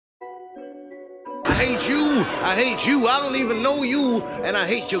hate you. I hate you. I don't even know you, and I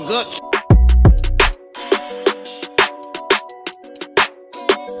hate your guts.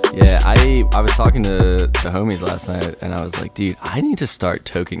 Yeah, I was talking to the homies last night, and I was like, dude, I need to start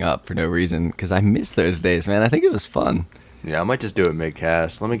toking up for no reason, because I miss those days, man. I think it was fun. Yeah, I might just do it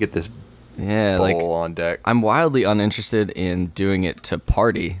mid-cast. Let me get this bowl on deck. I'm wildly uninterested in doing it to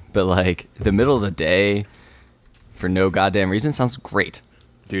party, but, like, the middle of the day, for no goddamn reason, sounds great.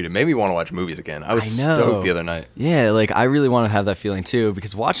 Dude, it made me want to watch movies again. I was stoked the other night. Yeah, like, I really want to have that feeling, too,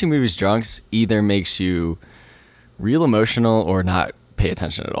 because watching movies drunk either makes you real emotional or not pay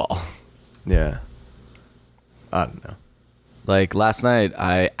attention at all. Yeah. I don't know. Like, last night,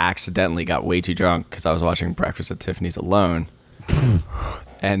 I accidentally got way too drunk because I was watching Breakfast at Tiffany's alone.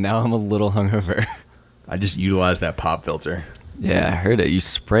 And now I'm a little hungover. I just utilized that pop filter. Yeah, I heard it. You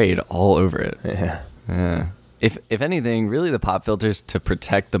sprayed all over it. Yeah. If anything, really the pop filter's to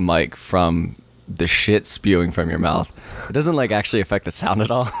protect the mic from the shit spewing from your mouth. It doesn't, like, actually affect the sound at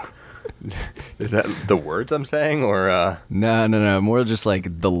all. Is that the words I'm saying, or No. More just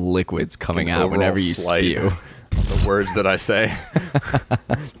like the liquids coming out whenever you spew. The words that I say.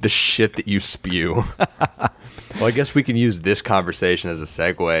 The shit that you spew. Well, I guess we can use this conversation as a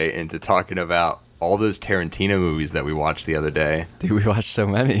segue into talking about all those Tarantino movies that we watched the other day. Dude, we watched so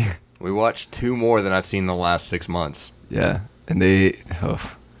many. We watched 2 more than I've seen in the last 6 months. Yeah, and that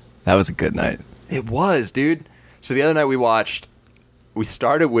was a good night. It was, dude. So the other night we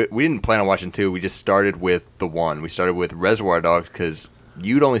didn't plan on watching 2. We just started with the 1. We started with Reservoir Dogs because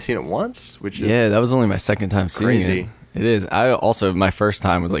you'd only seen it once, which is that was only my second time seeing crazy. it. It is. My first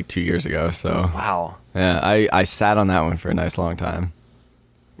time was like 2 years ago. So wow. Yeah, I sat on that one for a nice long time.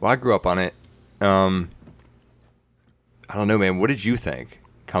 Well, I grew up on it. I don't know, man. What did you think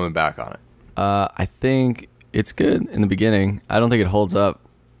coming back on it? I think it's good in the beginning. I don't think it holds up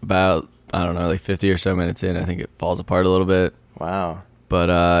about, I don't know, like 50 or so minutes in. I think it falls apart a little bit. Wow.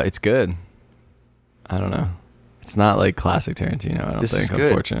 But it's good. I don't know. It's not like classic Tarantino, I don't think,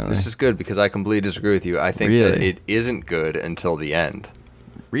 unfortunately. This is good because I completely disagree with you. I think that it isn't good until the end.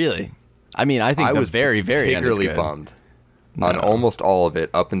 Really? I mean, I think I was very, very particularly bummed on almost all of it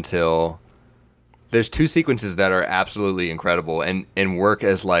up until... There's 2 sequences that are absolutely incredible and work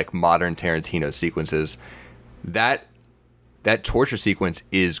as like modern Tarantino sequences. That torture sequence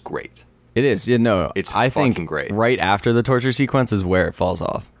is great. It is. Yeah, no, I think fucking great. Right after the torture sequence is where it falls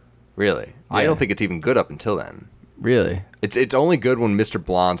off. Really? Yeah. I don't think it's even good up until then. Really? It's only good when Mr.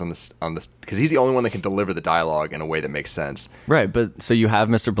 Blonde's on this because he's the only one that can deliver the dialogue in a way that makes sense. Right, but so you have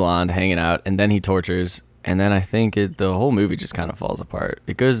Mr. Blonde hanging out, and then he tortures, and then I think the whole movie just kind of falls apart.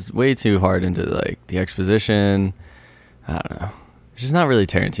 It goes way too hard into like the exposition. I don't know. It's just not really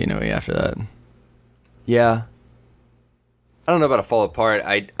Tarantino-y after that. Yeah. I don't know about a fall apart.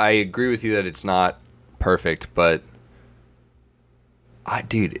 I agree with you that it's not perfect, but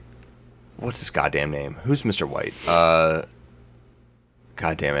dude, what's his goddamn name? Who's Mr. White? God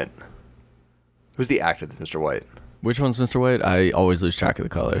damn it. Who's the actor that's Mr. White? Which one's Mr. White? I always lose track of the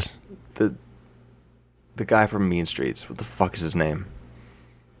colors. The guy from Mean Streets. What the fuck is his name?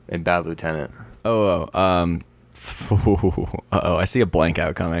 In Bad Lieutenant. I see a blank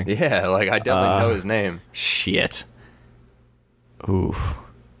out coming. Yeah, like I definitely know his name. Shit. Oof.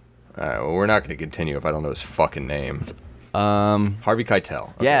 Alright, well, we're not going to continue if I don't know his fucking name. Harvey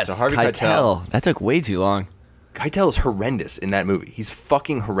Keitel. Okay, yes, so Harvey Keitel. That took way too long. Keitel is horrendous in that movie. He's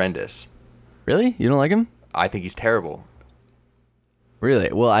fucking horrendous. Really? You don't like him? I think he's terrible.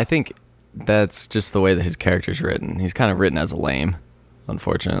 Really? Well, I think that's just the way that his character's written. He's kind of written as a lame,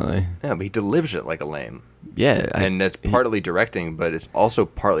 unfortunately. Yeah, but he delivers it like a lame. Yeah. And that's partly directing, but it's also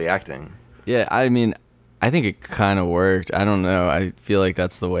partly acting. Yeah, I mean, I think it kind of worked. I don't know. I feel like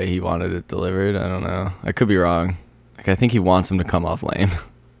that's the way he wanted it delivered. I don't know. I could be wrong. Like, I think he wants him to come off lame.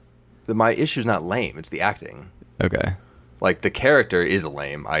 My issue's not lame. It's the acting. Okay. Like, the character is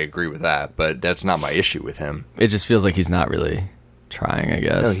lame. I agree with that, but that's not my issue with him. It just feels like he's not really trying, I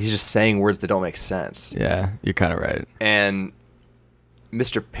guess. No, he's just saying words that don't make sense. Yeah, you're kind of right. And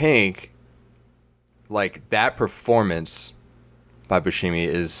Mr. Pink, like, that performance by Buscemi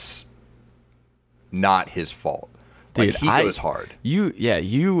is not his fault. Dude, like, he goes hard.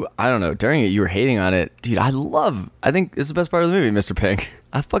 I don't know, during it, you were hating on it. Dude, I think it's the best part of the movie, Mr. Pink.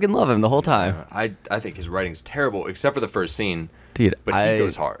 I fucking love him the whole time. I think his writing's terrible, except for the first scene. Dude, but he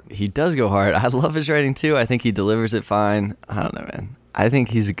goes hard. He does go hard. I love his writing, too. I think he delivers it fine. I don't know, man. I think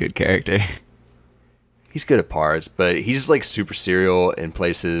he's a good character. He's good at parts, but he's just, like, super serial in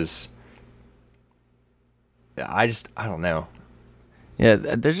places. I don't know. Yeah,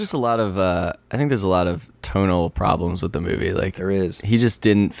 there's just a lot of, I think there's a lot of tonal problems with the movie. Like, there is. He just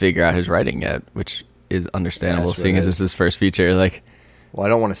didn't figure out his writing yet, which is understandable, That's what seeing it as is. it's his first feature. Like, Well, I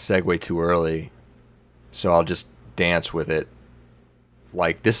don't want to segue too early, so I'll just dance with it.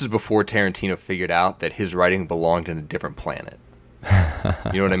 Like, this is before Tarantino figured out that his writing belonged in a different planet.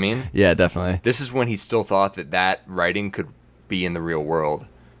 You know what I mean? yeah, definitely. This is when he still thought that that writing could be in the real world.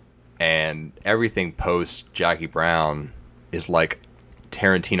 And everything post Jackie Brown is like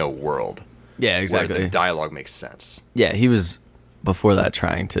Tarantino world. Yeah, Where exactly. the dialogue makes sense. Yeah, he was before that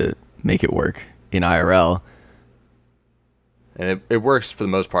trying to make it work in IRL. And it works for the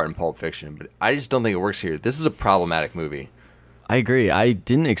most part in Pulp Fiction, but I just don't think it works here. This is a problematic movie. I agree. I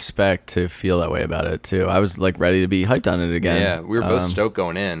didn't expect to feel that way about it too. I was like ready to be hyped on it again. Yeah, we were both stoked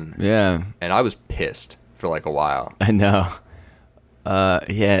going in. Yeah, And I was pissed for like a while. I know. Yeah,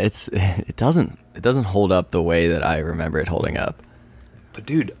 it doesn't hold up the way that I remember it holding up. But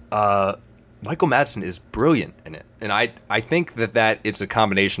dude, Michael Madsen is brilliant in it. And I think that it's a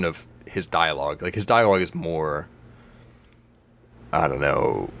combination of his dialogue. Like, his dialogue is more, I don't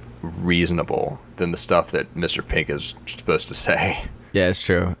know, reasonable than the stuff that Mr. Pink is supposed to say. Yeah, it's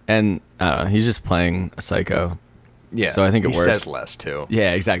true. And I don't know, he's just playing a psycho. Yeah. So I think it he works. says less too.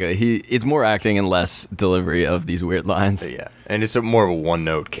 Yeah, exactly. It's more acting and less delivery of these weird lines. Yeah. And it's more of a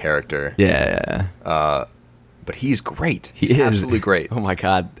one-note character. Yeah. But he's great. He He's is absolutely great. Oh my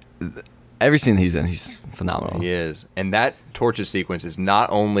god. Every scene he's in, he's phenomenal. He is. And that torture sequence is not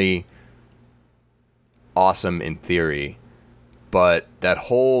only awesome in theory, but that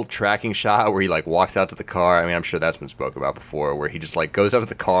whole tracking shot where he like walks out to the car, I mean, I'm sure that's been spoken about before, where he just like goes out to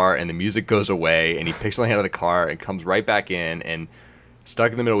the car and the music goes away and he picks something out of the car and comes right back in, and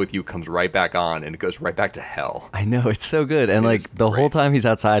Stuck in the Middle with You comes right back on, and it goes right back to hell. I know, it's so good. And It like is the whole great. time he's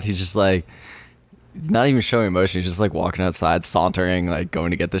outside, he's just like, he's not even showing emotion. He's just like walking outside, sauntering, like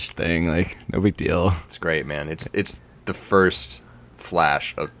going to get this thing. Like, no big deal. It's great, man. It's the first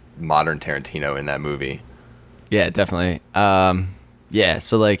flash of modern Tarantino in that movie. Yeah, definitely. Yeah,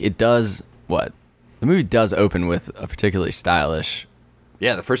 so like it does what? The movie does open with a particularly stylish.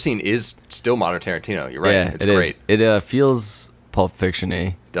 Yeah, the first scene is still modern Tarantino. You're right. Yeah, It's it is. great. It feels Pulp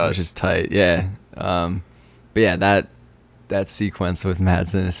Fiction-y, Does. which is tight. Yeah. But yeah, that sequence with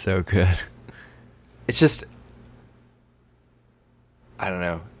Madsen is so good. It's just, I don't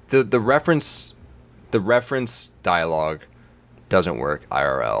know. The reference dialogue doesn't work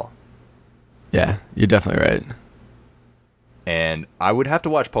IRL. Yeah, you're definitely right. And I would have to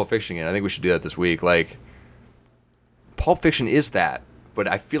watch Pulp Fiction again. I think we should do that this week. Like, Pulp Fiction is that, but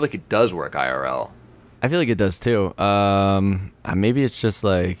I feel like it does work IRL. I feel like it does too. Maybe it's just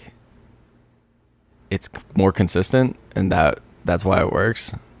like it's more consistent, and that's why it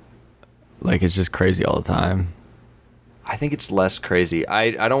works. Like, it's just crazy all the time. I think it's less crazy.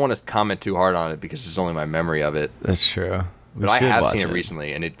 I don't want to comment too hard on it because it's only my memory of it. That's true. We But I should have watch seen it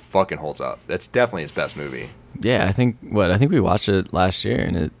recently, and it fucking holds up. That's definitely his best movie. Yeah, I think we watched it last year,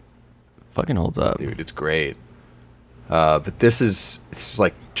 and it fucking holds up. Dude, it's great. But this is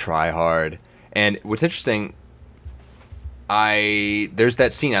like try hard. And what's interesting, there's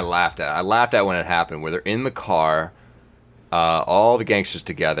that scene I laughed at. I laughed at when it happened, where they're in the car, all the gangsters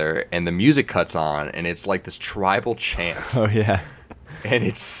together, and the music cuts on, and it's like this tribal chant. Oh yeah. And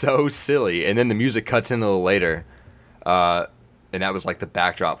it's so silly. And then the music cuts in a little later, and that was like the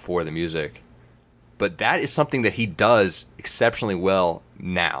backdrop for the music. But that is something that he does exceptionally well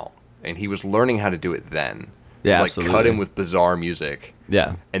now, and he was learning how to do it then. Yeah, Like absolutely. cut in with bizarre music,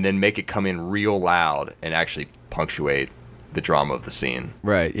 Yeah. and then make it come in real loud and actually punctuate the drama of the scene.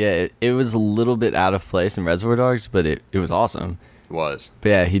 Right. Yeah. It was a little bit out of place in Reservoir Dogs, but it was awesome. It was. But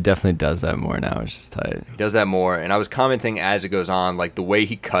yeah, he definitely does that more now. It's just tight. He does that more, and I was commenting as it goes on, like the way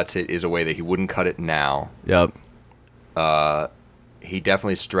he cuts it is a way that he wouldn't cut it now. Yep. He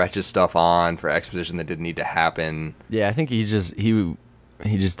definitely stretches stuff on for exposition that didn't need to happen. Yeah, I think he just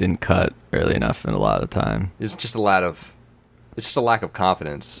didn't cut early enough in a lot of time. It's just a lack of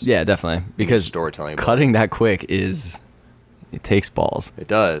confidence. Yeah, definitely. Because storytelling ability. cutting that quick it takes balls. It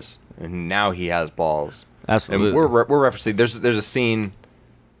does, and now he has balls. Absolutely. And we're referencing. There's a scene,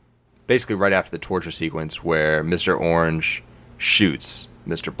 basically right after the torture sequence, where Mr. Orange shoots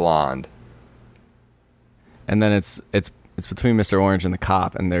Mr. Blonde. And then it's between Mr. Orange and the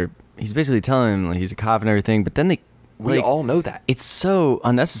cop, and he's basically telling him like, he's a cop and everything, but then We all know that. it's so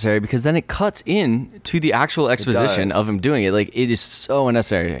unnecessary because then it cuts in to the actual exposition does. of him doing it. Like, it is so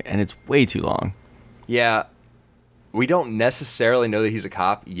unnecessary, and it's way too long. Yeah, we don't necessarily know that he's a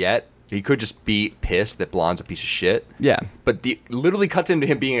cop yet. He could just be pissed that Blonde's a piece of shit. Yeah. But literally cuts into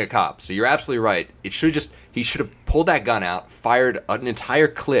him being a cop. So you're absolutely right. He should have pulled that gun out, fired an entire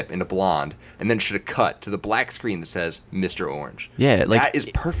clip into Blonde, and then should have cut to the black screen that says Mr. Orange. Yeah, like that is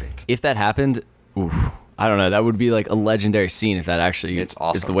perfect. If that happened, oof, I don't know. That would be like a legendary scene if that actually It's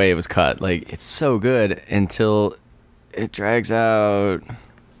awesome. is the way it was cut. Like, it's so good until it drags out.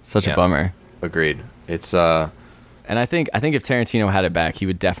 Such a bummer. Agreed. It's And I think if Tarantino had it back, he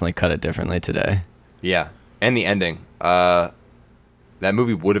would definitely cut it differently today. yeah, and the ending. That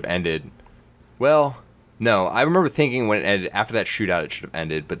movie would have ended. Well, no, I remember thinking when it ended, after that shootout, it should have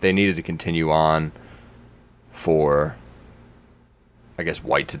ended, but they needed to continue on for, I guess,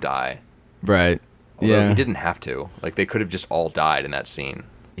 White to die. Right. Although yeah. he didn't have to. Like, they could have just all died in that scene.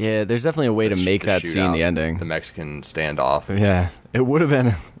 Yeah, there's definitely a way to make that scene the ending. The Mexican standoff. Yeah, it would have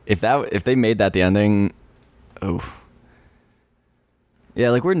been if they made that the ending. Oof. Yeah,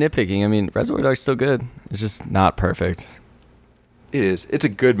 like, we're nitpicking. I mean, Reservoir Dogs still good. It's just not perfect. It is. It's a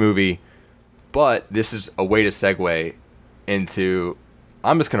good movie, but this is a way to segue into.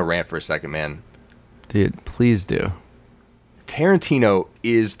 I'm just gonna rant for a second, man. Dude, please do. Tarantino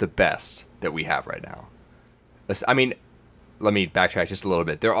is the best that we have right now. I mean, let me backtrack just a little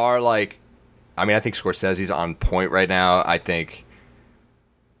bit. There are I think Scorsese's on point right now. I think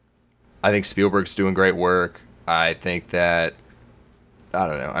Spielberg's doing great work. I think that, I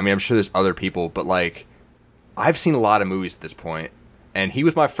don't know. I mean, I'm sure there's other people, but like, I've seen a lot of movies at this point, and he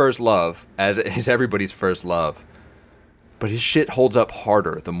was my first love, as is everybody's first love. But his shit holds up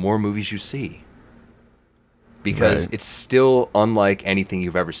harder the more movies you see. Because Right. it's still unlike anything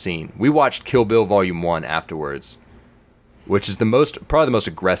you've ever seen. We watched Kill Bill Volume 1 afterwards, which is probably the most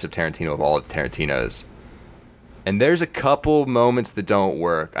aggressive Tarantino of all of Tarantino's. And there's a couple moments that don't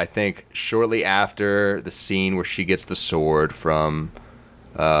work. I think shortly after the scene where she gets the sword from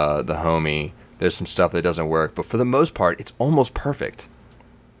the homie, there's some stuff that doesn't work. But for the most part, it's almost perfect.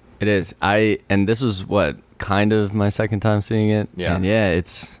 It is. And this was kind of my second time seeing it. Yeah. And yeah,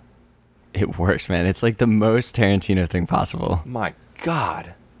 it works, man. It's like the most Tarantino thing possible. My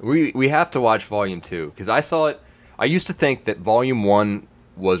God. We have to watch Volume 2, because I saw it. I used to think that Volume 1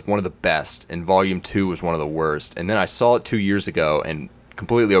 was one of the best, and Volume 2 was one of the worst. And then I saw it 2 years ago and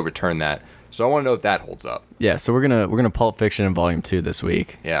completely overturned that. So I want to know if that holds up. Yeah, so we're gonna Pulp Fiction in Volume 2 this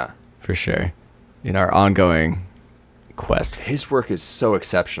week. Yeah. For sure. In our ongoing quest. His work is so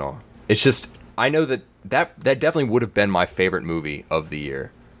exceptional. It's just, I know that definitely would have been my favorite movie of the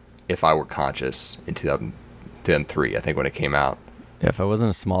year if I were conscious in 2003, I think, when it came out. Yeah, if I wasn't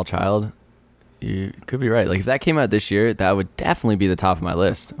a small child, you could be right. Like, if that came out this year, that would definitely be the top of my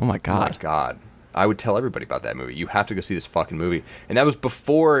list. Oh my God. Oh my God. I would tell everybody about that movie. You have to go see this fucking movie. And that was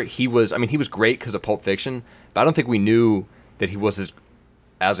before he was great because of Pulp Fiction, but I don't think we knew that he was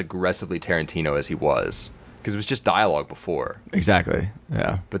as aggressively Tarantino as he was, because it was just dialogue before. Exactly.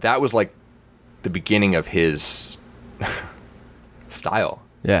 Yeah. But that was like the beginning of his style.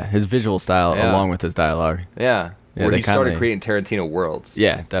 Yeah, his visual style along with his dialogue. Yeah. Yeah, Where they he started kinda- creating Tarantino worlds.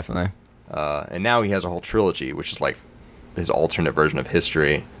 Yeah, definitely. And now he has a whole trilogy, which is like his alternate version of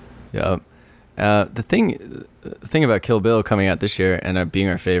history. Yep. The thing about Kill Bill coming out this year and being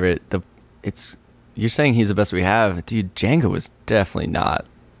our favorite, you're saying he's the best we have. Dude, Django was definitely not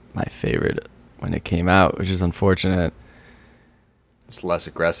my favorite when it came out, which is unfortunate. It's less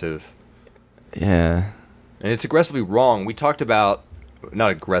aggressive. Yeah. And it's aggressively wrong. We talked about,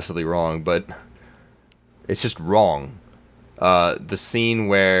 not aggressively wrong, but it's just wrong. The scene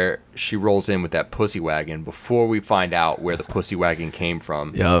where she rolls in with that pussy wagon before we find out where the pussy wagon came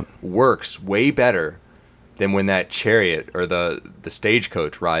from works way better than when that chariot or the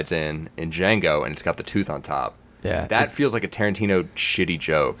stagecoach rides in Django and it's got the tooth on top. Yeah. That feels like a Tarantino shitty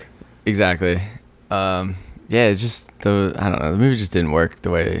joke. Exactly. Yeah, it's just I don't know, the movie just didn't work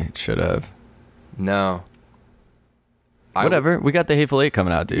the way it should have. No. Whatever. We got The Hateful Eight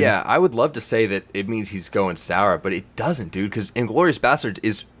coming out, dude. Yeah, I would love to say that it means he's going sour, but it doesn't, dude, because Inglourious Basterds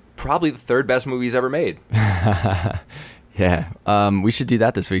is probably the third best movie he's ever made. Yeah. We should do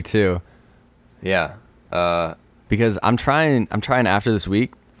that this week too. Yeah. Because I'm trying after this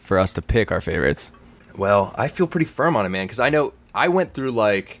week for us to pick our favorites. Well, I feel pretty firm on it, man, because I know I went through,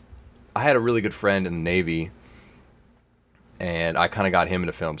 I had a really good friend in the Navy, and I kind of got him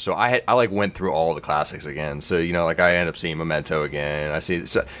into film. So I went through all the classics again. So, I end up seeing Memento again. I see,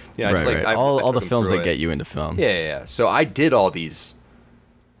 so, Right. All the films that get you into film. Yeah. So I did all these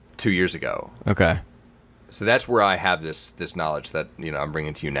 2 years ago. Okay. So that's where I have this knowledge that, I'm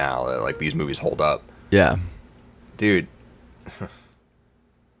bringing to you now, that, these movies hold up. Yeah. Dude,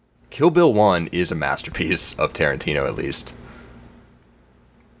 Kill Bill 1 is a masterpiece of Tarantino, at least.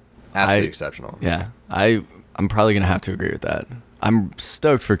 Absolutely exceptional. Yeah. I'm probably going to have to agree with that. I'm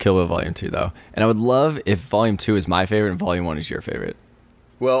stoked for Kill Bill Volume 2, though. And I would love if Volume 2 is my favorite and Volume 1 is your favorite.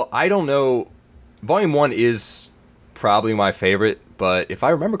 Well, I don't know. Volume 1 is probably my favorite, but if I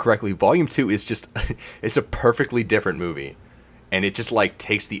remember correctly, Volume 2 is just it's a perfectly different movie. And it just like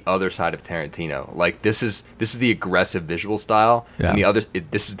takes the other side of Tarantino. Like this is the aggressive visual style, and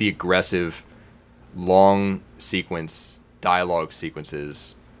this is the aggressive long sequence dialogue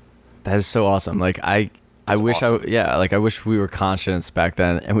sequences. That is so awesome. Like I wish awesome. I wish we were conscious back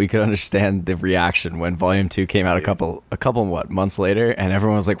then and we could understand the reaction when Volume 2 came out a couple months later, and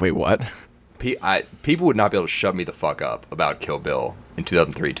everyone was like, "Wait, what?" People would not be able to shut me the fuck up about Kill Bill in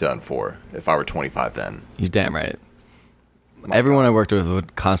 2003, 2004 if I were 25 then. You're damn right. Everyone I worked with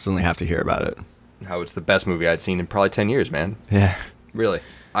would constantly have to hear about it. How it's the best movie I'd seen in probably 10 years, man. Yeah. Really.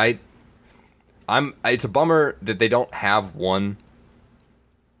 It's a bummer that they don't have one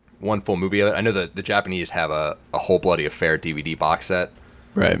full movie of it. I know that the Japanese have a Whole Bloody Affair DVD box set.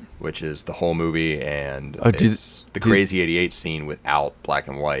 Right. Which is the whole movie and it's the Crazy 88 scene without black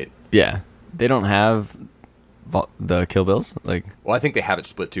and white. Yeah. They don't have the Kill Bills? Well, I think they have it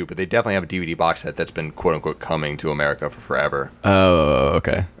split too, but they definitely have a DVD box set that's been quote unquote coming to America for forever. Oh,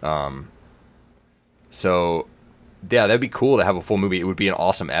 okay. So yeah, that'd be cool to have a full movie. It would be an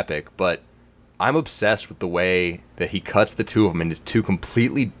awesome epic, but I'm obsessed with the way that he cuts the two of them into two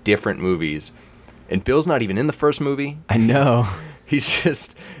completely different movies. And Bill's not even in the first movie. I know. It's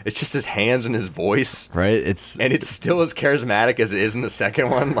just his hands and his voice. Right? It's still as charismatic as it is in the second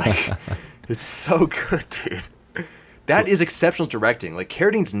one. Like it's so good, dude. That is exceptional directing. Like,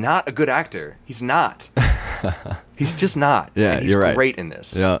 Carradine's not a good actor. He's not. He's just not. Yeah, and he's you're right. Great in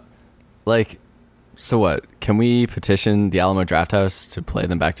this. Yeah. Like, so what? Can we petition the Alamo Drafthouse to play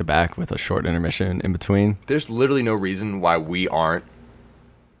them back to back with a short intermission in between? There's literally no reason why we aren't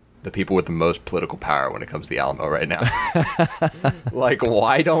the people with the most political power when it comes to the Alamo right now. Like,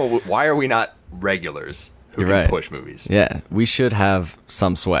 why are we not regulars who can push movies? Yeah, we should have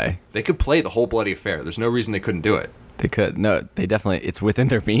some sway. They could play the Whole Bloody Affair. There's no reason they couldn't do it. They could. No, they definitely. It's within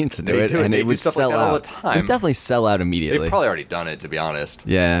their means to do it, and they would sell like out all the time. They'd definitely sell out immediately. They've probably already done it, to be honest.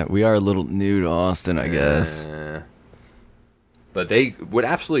 Yeah, we are a little new to Austin, I guess. But they would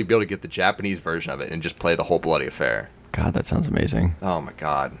absolutely be able to get the Japanese version of it and just play the Whole Bloody Affair. God, that sounds amazing. Oh my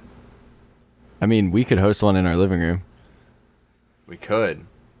God. I mean, we could host one in our living room. We could.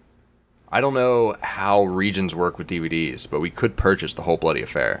 I don't know how regions work with DVDs, but we could purchase the Whole Bloody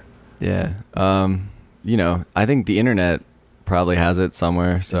Affair. Yeah. You know, I think the internet probably has it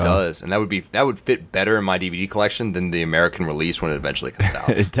somewhere. So it does, and that would fit better in my DVD collection than the American release when it eventually comes out.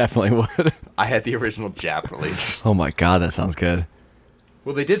 It definitely would. I had the original Jap release. Oh my God, that sounds good.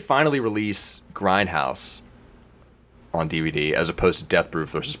 Well, they did finally release Grindhouse on DVD as opposed to Death Proof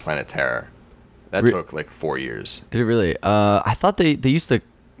versus Planet Terror. That took like 4 years. Did it really? I thought they used to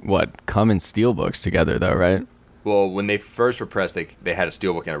come in steelbooks together though, right? Well, when they first were pressed, they had a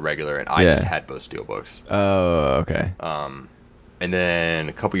steelbook and a regular, and I just had both steelbooks. Oh, okay. And then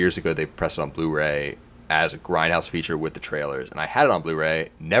a couple years ago, they pressed it on Blu-ray as a Grindhouse feature with the trailers, and I had it on Blu-ray,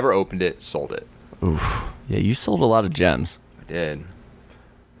 never opened it, sold it. Oof. Yeah, you sold a lot of gems. I did.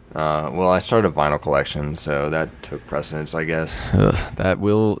 Well, I started a vinyl collection, so that took precedence, I guess. Ugh, that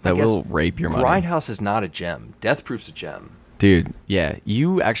will rape your money. Grindhouse is not a gem. Death Proof's a gem. Dude, yeah,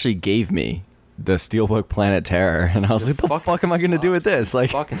 you actually gave me the Steelbook Planet Terror, and I was like, the fuck am I going to do with this?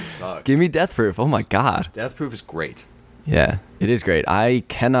 Like, fucking sucks. Give me Death Proof. Oh my God. Death Proof is great. Yeah, it is great. I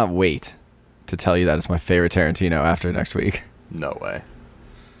cannot wait to tell you that it's my favorite Tarantino after next week. No way.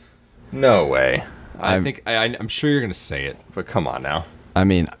 No way. I'm sure you're going to say it, but come on now. I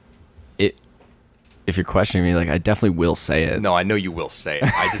mean, if you're questioning me, like, I definitely will say it. No, I know you will say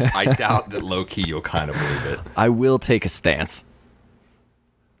it. I doubt that low-key you'll kind of believe it. I will take a stance.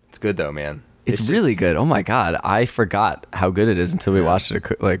 It's good, though, man. It's really good. Oh, my God. I forgot how good it is until we watched it,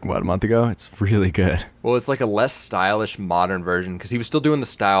 a month ago? It's really good. Well, it's like a less stylish, modern version, because he was still doing the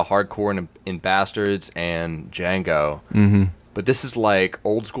style hardcore in Bastards and Django. Mm-hmm. But this is like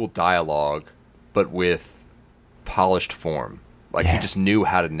old-school dialogue, but with polished form. Like, he just knew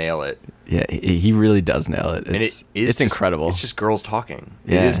how to nail it. Yeah, he really does nail it. It's incredible. It's just girls talking.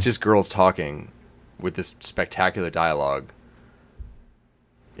 Yeah. It is just girls talking with this spectacular dialogue.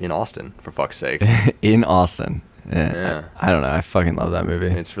 In Austin, for fuck's sake. In Austin. Yeah. I don't know. I fucking love that movie.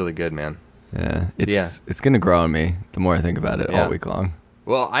 It's really good, man. Yeah. It's going to grow on me the more I think about it all week long.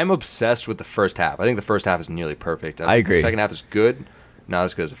 Well, I'm obsessed with the first half. I think the first half is nearly perfect. I agree. The second half is good, not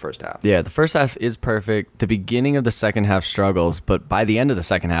as good as the first half. Yeah, the first half is perfect. The beginning of the second half struggles, but by the end of the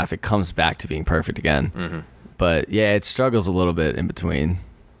second half, it comes back to being perfect again. Mm-hmm. But yeah, it struggles a little bit in between.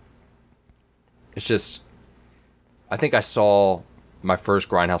 It's just, I think I saw my first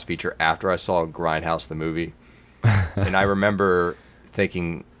Grindhouse feature after I saw Grindhouse the movie. And I remember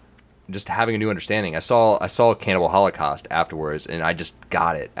thinking just having a new understanding. I saw Cannibal Holocaust afterwards, and I just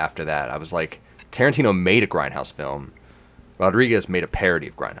got it after that. I was like, Tarantino made a grindhouse film. Rodriguez made a parody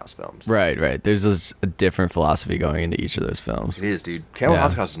of grindhouse films. Right. There's a different philosophy going into each of those films. It is, dude. Cannibal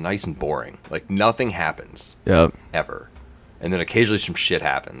Holocaust is nice and boring. Like, nothing happens. Yep. Ever. And then occasionally some shit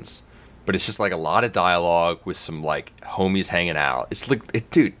happens. But it's just like a lot of dialogue with some like homies hanging out. It's like,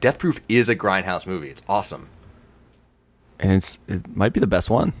 dude, Death Proof is a grindhouse movie. It's awesome. And it might be the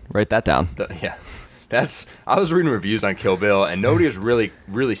best one. Write that down. Yeah. I was reading reviews on Kill Bill, and nobody was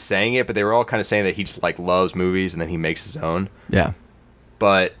really saying it, but they were all kind of saying that he just like loves movies and then he makes his own. Yeah.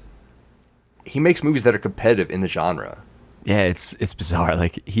 But he makes movies that are competitive in the genre. Yeah, it's bizarre.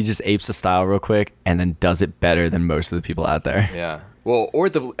 Like, he just apes the style real quick and then does it better than most of the people out there. Yeah. Well, or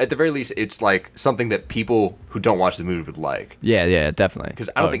at the very least, it's like something that people who don't watch the movie would like. Yeah, definitely.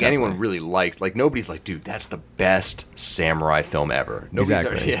 Because I don't think anyone really liked. Like, nobody's like, dude, that's the best samurai film ever.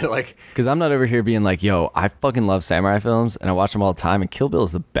 Exactly. Like, because I'm not over here being like, yo, I fucking love samurai films and I watch them all the time, and Kill Bill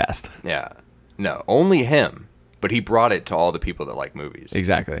is the best. Yeah. No, only him. But he brought it to all the people that like movies.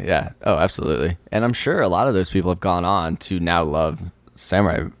 Exactly. Yeah. Oh, absolutely. And I'm sure a lot of those people have gone on to now love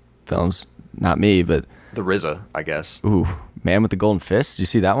samurai films. Not me, but The RZA, I guess. Ooh, Man with the Golden Fist. Did you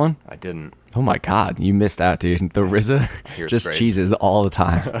see that one? I didn't. Oh my God, you missed out, dude. The RZA just great. cheeses all the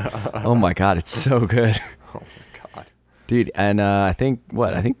time. Oh my God, it's so good. Oh my God. Dude, and I think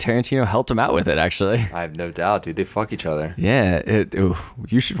Tarantino helped him out with it, actually. I have no doubt, dude. They fuck each other. Yeah,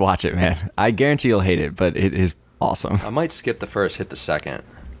 you should watch it, man. I guarantee you'll hate it, but it is awesome. I might skip the first, hit the second.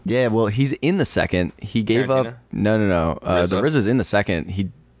 Yeah, well, he's in the second. He gave Tarantino? up. No. The RZA's in the second. He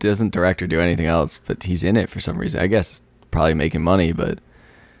doesn't direct or do anything else, but he's in it for some reason. I guess probably making money, but.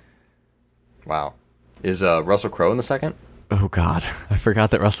 Wow. Is Russell Crowe in the second? Oh God, I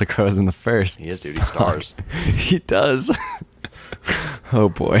forgot that Russell Crowe is in the first. He is, dude. He stars. He does. Oh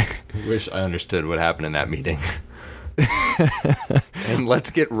boy. I wish I understood what happened in that meeting. And let's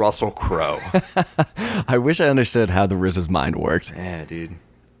get Russell Crowe. I wish I understood how the RZA's mind worked. Yeah, dude.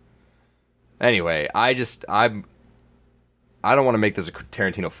 Anyway, I don't want to make this a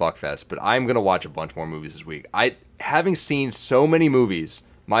Tarantino fuckfest, but I'm gonna watch a bunch more movies this week. Having seen so many movies,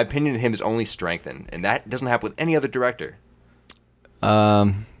 my opinion of him is only strengthened, and that doesn't happen with any other director.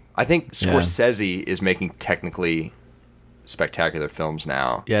 I think Scorsese is making technically spectacular films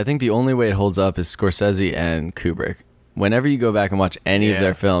now. Yeah, I think the only way it holds up is Scorsese and Kubrick. Whenever you go back and watch any of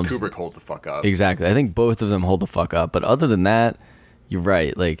their films, Kubrick holds the fuck up. Exactly. I think both of them hold the fuck up. But other than that, you're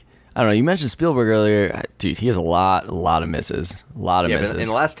right. Like, I don't know. You mentioned Spielberg earlier. Dude, he has a lot of misses. A lot of misses. But in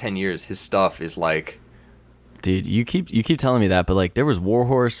the last 10 years, his stuff is like... Dude, you keep telling me that, but like, there was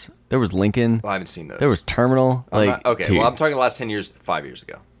Warhorse, there was Lincoln. Well, I haven't seen those. There was Terminal. Okay, well, I'm talking the last 10 years, 5 years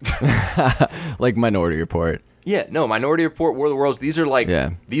ago. Like Minority Report. Yeah, no, Minority Report, War of the Worlds, these are like...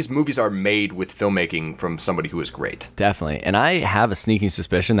 Yeah. These movies are made with filmmaking from somebody who is great. Definitely. And I have a sneaking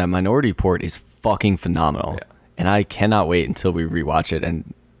suspicion that Minority Report is fucking phenomenal. Yeah. And I cannot wait until we rewatch it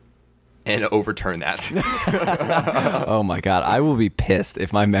and overturn that. Oh my God, I will be pissed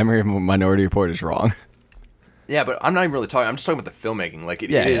if my memory of Minority Report is wrong. Yeah, but I'm not even really talking. I'm just talking about the filmmaking. Like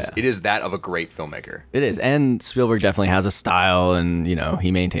it is that of a great filmmaker. It is, and Spielberg definitely has a style, and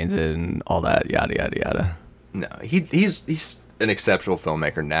he maintains it and all that. Yada yada yada. No, he's an exceptional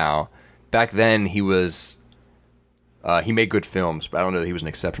filmmaker now. Back then, he was. He made good films, but I don't know that he was an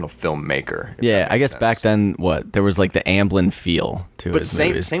exceptional filmmaker. Yeah, I guess back then, there was like the Amblin feel to his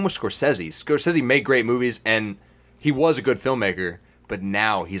movies. But same with Scorsese. Scorsese made great movies, and he was a good filmmaker. But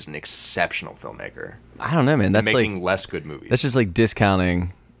now he's an exceptional filmmaker. I don't know, man. That's making less good movies. That's just like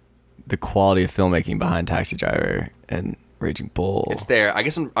discounting the quality of filmmaking behind Taxi Driver and Raging Bull. It's there. I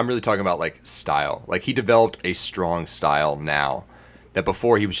guess I'm really talking about like style. Like he developed a strong style now that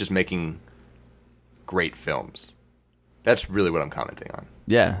before he was just making great films. That's really what I'm commenting on.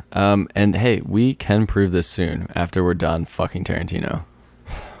 Yeah. And hey, we can prove this soon after we're done fucking Tarantino.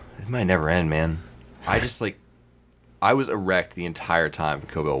 It might never end, man. I was erect the entire time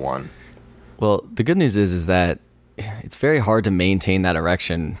Kill Bill 1. Well, the good news is that it's very hard to maintain that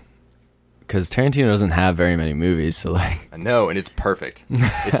erection because Tarantino doesn't have very many movies. So like, I know, and it's perfect.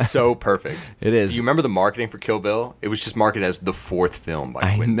 It's so perfect. It is. Do you remember the marketing for Kill Bill? It was just marketed as the fourth film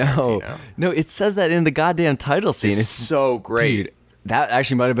by Quentin Tarantino. No, it says that in the goddamn title scene. It's so great. Dude, that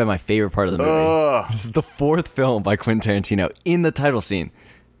actually might have been my favorite part of the movie. This is the fourth film by Quentin Tarantino in the title scene.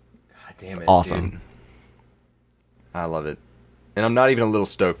 God damn it, awesome. Dude. I love it. And I'm not even a little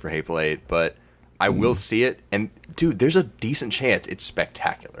stoked for Hateful Eight, but I will see it. And, dude, there's a decent chance it's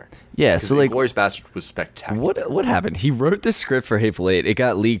spectacular. Yeah, so like... Inglourious Basterds was spectacular. What happened? He wrote this script for Hateful Eight. It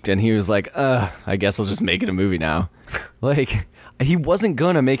got leaked, and he was like, I guess I'll just make it a movie now. Like, he wasn't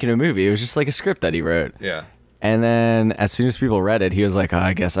gonna make it a movie. It was just like a script that he wrote. Yeah. And then as soon as people read it, he was like, oh,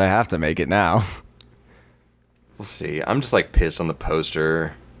 I guess I have to make it now. We'll see. I'm just like pissed on the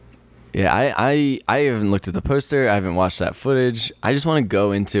poster. Yeah, I haven't looked at the poster. I haven't watched that footage. I just want to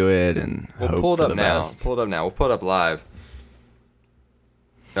go into it and hope Pull it for up the now. best. Pull it up now. We'll pull it up live.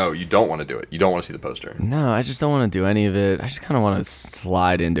 Oh, you don't want to do it. You don't want to see the poster. No, I just don't want to do any of it. I just kind of want to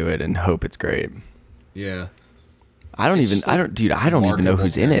slide into it and hope it's great. Yeah. I don't even know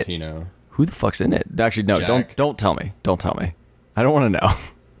who's in it. Tarantino. Who the fuck's in it? Actually, no, Jack. don't tell me. Don't tell me. I don't want to know.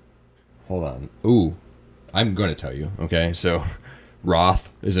 Hold on. Ooh, I'm going to tell you. Okay, so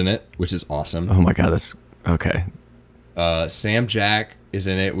Roth is in it, which is awesome. Oh my god, that's okay. Sam Jack is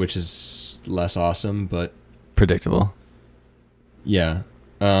in it, which is less awesome, but Predictable. yeah.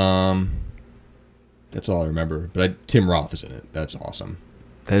 That's all I remember. But Tim Roth is in it. That's awesome.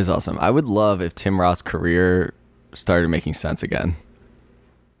 That is awesome. I would love if Tim Roth's career started making sense again.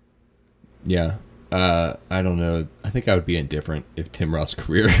 Yeah. I don't know. I think I would be indifferent if Tim Roth's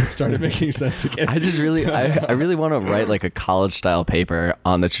career started making sense again. I really want to write like a college style paper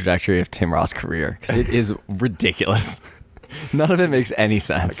on the trajectory of Tim Roth's career because it is ridiculous. None of it makes any I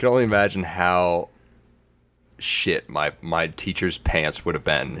sense. can only imagine how shit my teacher's pants would have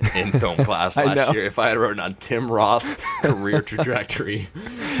been in film class I know. last year if I had written on Tim Roth's career trajectory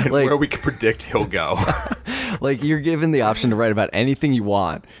and Like- where we could predict he'll go. Like you're given the option to write about anything you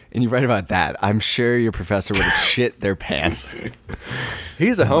want, and you write about that. I'm sure your professor would have shit their pants.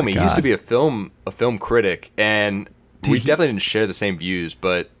 He's a homie. He used to God. be a film critic, and we definitely didn't share the same views,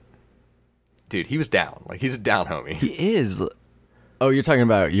 but dude, he was down. Like he's a down homie. He is. Oh, you're talking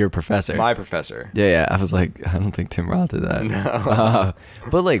about your professor. My professor. Yeah. I was like, I don't think Tim Roth did that. No.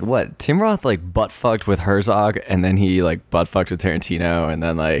 But like, what? Tim Roth like butt fucked with Herzog, and then he like butt fucked with Tarantino, and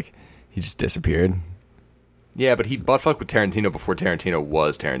then like he just disappeared. Yeah, but he butt fucked with Tarantino before Tarantino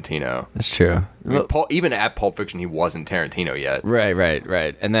was Tarantino. That's true. I mean, even at Pulp Fiction, he wasn't Tarantino yet.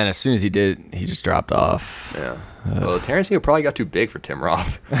 Right. And then as soon as he did, he just dropped off. Yeah. Well, Tarantino probably got too big for Tim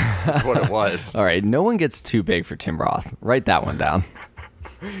Roth. That's what it was. All right, no one gets too big for Tim Roth. Write that one down.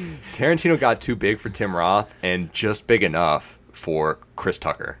 Tarantino got too big for Tim Roth and just big enough for Chris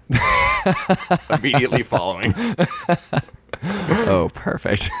Tucker. Immediately following. Oh,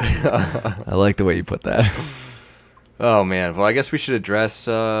 perfect. I like the way you put that. Oh man. Well, I guess we should address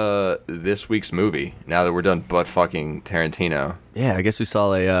this week's movie now that we're done butt fucking Tarantino. Yeah, I guess we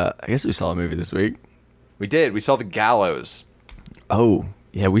saw a movie this week. We did. We saw The Gallows. Oh,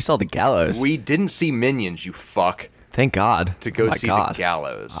 yeah, we saw The Gallows. We didn't see Minions, you fuck, Thank God. to go Oh my see God. The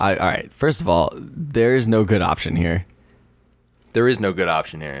Gallows. All right, first of all, there is no good option here. There is no good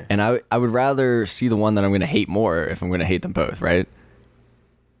option here. And I would rather see the one that I'm going to hate more if I'm going to hate them both, right?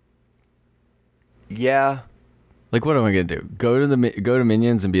 Yeah. Like, what am I going to do? Go to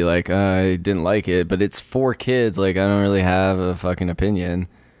Minions and be like, I didn't like it, but it's for kids. Like, I don't really have a fucking opinion.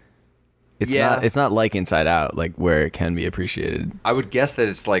 It's not like Inside Out, like where it can be appreciated. I would guess that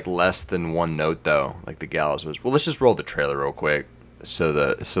it's like less than one note though, like The Gallows was. Well, let's just roll the trailer real quick so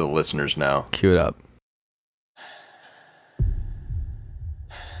the listeners know. Cue it up.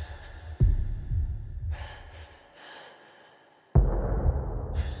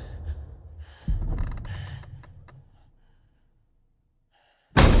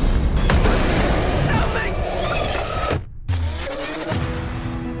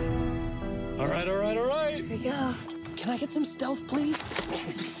 All right. Here we go. Can I get some stealth, please?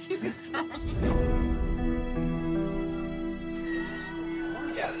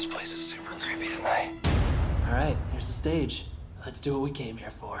 Yeah, this place is super creepy at night. All right, here's the stage. Let's do what we came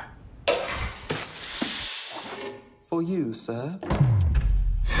here for. For you, sir.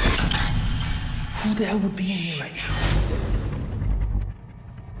 Who the hell would be in here right now?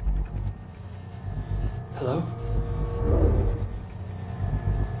 Hello?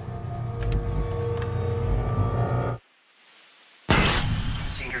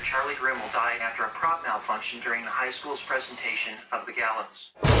 Senior Charlie Grimm will die after a prop malfunction during the high school's presentation of The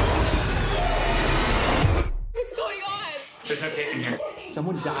Gallows. What's going on? There's no tape in here.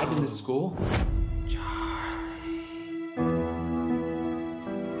 Someone died in the school?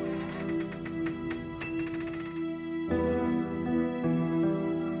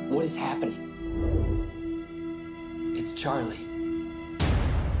 What is happening? It's Charlie.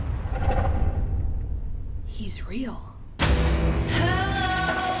 He's real.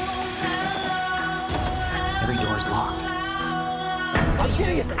 Every door's locked. I'm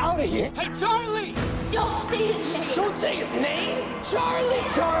getting us out of here! Hey, Charlie! Don't say his name. Don't say his name! Charlie!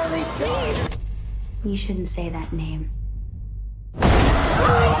 Charlie! You shouldn't say that name.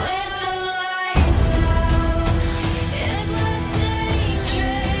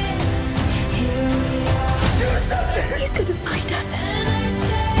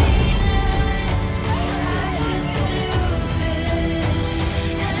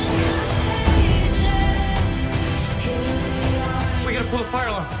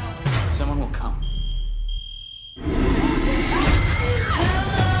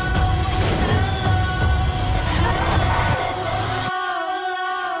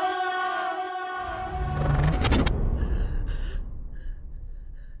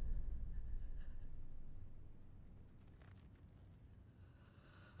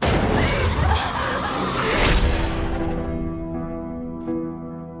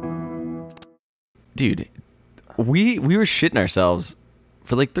 dude, we were shitting ourselves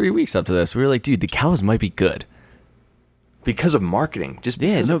for like 3 weeks up to this. We were like, dude, the Gallows might be good because of marketing. Just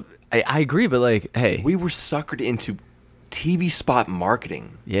yeah, because no, I agree, but like, hey, we were suckered into TV spot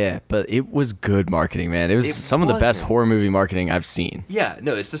marketing. Yeah, but it was good marketing, man. It was some of the best horror movie marketing I've seen. Yeah,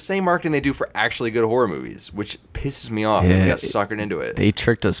 no, it's the same marketing they do for actually good horror movies, which pisses me off. Yeah, we got suckered into it. They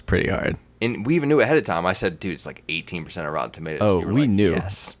tricked us pretty hard. And we even knew ahead of time. I said, dude, it's like 18% of Rotten Tomatoes. Oh, we like, knew.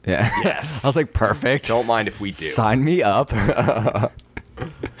 Yes. Yeah. Yes. I was like, perfect. Don't mind if we do. Sign me up.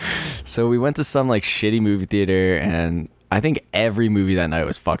 So we went to some like shitty movie theater, and I think every movie that night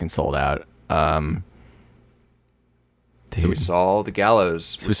was fucking sold out. So we saw The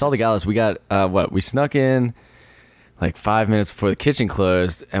Gallows. So we saw The Gallows. We got, we snuck in like 5 minutes before the kitchen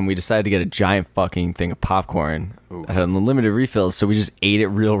closed, and we decided to get a giant fucking thing of popcorn at unlimited refills, so we just ate it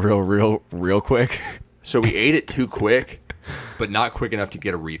real quick. So we ate it too quick, but not quick enough to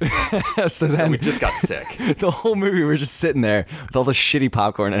get a refill. so then we just got sick. The whole movie, we're just sitting there with all the shitty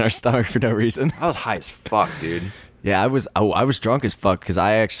popcorn in our stomach for no reason. I was high as fuck, dude. Yeah, I was drunk as fuck because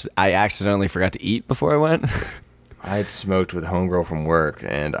I accidentally forgot to eat before I went. I had smoked with homegirl from work,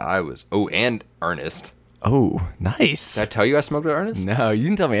 and I was... Oh, and Ernest. Oh, nice. Did I tell you I smoked with Ernest? No, you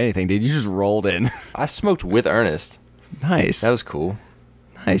didn't tell me anything, dude. You just rolled in. I smoked with Ernest. Nice. That was cool.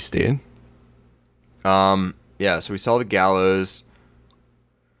 Nice, dude. Yeah, so we saw The Gallows.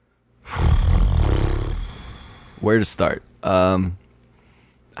 Where to start? I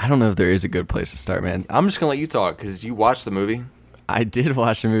don't know if there is a good place to start, man. I'm just gonna let you talk, because you watched the movie. I did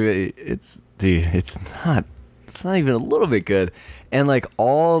watch the movie. It's not even a little bit good. And like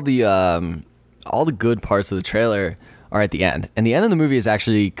all the good parts of the trailer are at the end. And the end of the movie is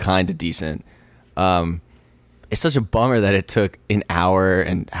actually kind of decent. It's such a bummer that it took an hour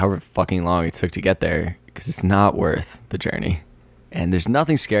and however fucking long it took to get there, because it's not worth the journey. And there's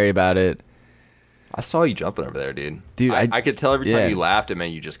nothing scary about it. I saw you jumping over there, dude. Dude, I could tell every time you laughed, it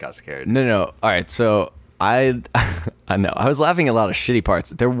meant you just got scared. No. All right, so I know. I was laughing at a lot of shitty parts.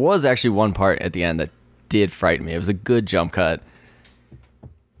 There was actually one part at the end that did frighten me. It was a good jump cut.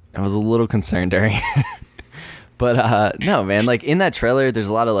 I was a little concerned during it. But no, man, like in that trailer, there's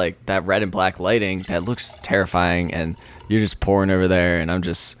a lot of like that red and black lighting that looks terrifying, and you're just pouring over there, and I'm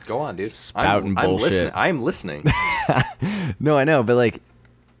just go on, dude, spouting bullshit. I'm listening. No, I know, but like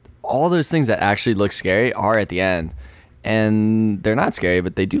all those things that actually look scary are at the end, and they're not scary,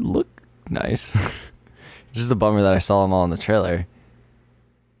 but they do look nice. It's just a bummer that I saw them all in the trailer.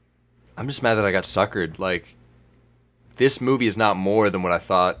 I'm just mad that I got suckered. Like, this movie is not more than what I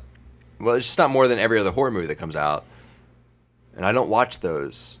thought. Well, it's just not more than every other horror movie that comes out. And I don't watch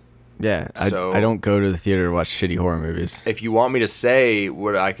those. Yeah, so I don't go to the theater to watch shitty horror movies. If you want me to say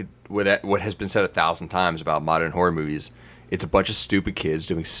what has been said 1,000 times about modern horror movies, it's a bunch of stupid kids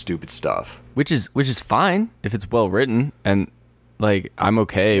doing stupid stuff. Which is fine if it's well written, and like I'm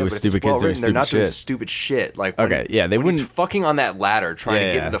okay with stupid kids doing stupid shit. They're not doing stupid shit. Like okay, yeah, they wouldn't he's fucking on that ladder trying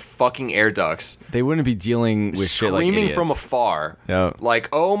to get to the fucking air ducts. They wouldn't be dealing with shit like idiots. Screaming from afar. Yep. Like,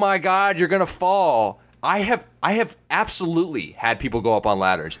 oh my god, you're gonna fall. I have absolutely had people go up on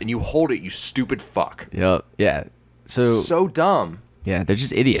ladders, and you hold it, you stupid fuck. Yep. Yeah. So dumb. Yeah, they're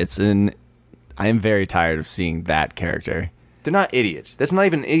just idiots, and I am very tired of seeing that character. They're not idiots. That's not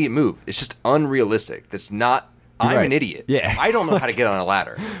even an idiot move. It's just unrealistic. That's not. I'm an idiot. Yeah. I don't know how to get on a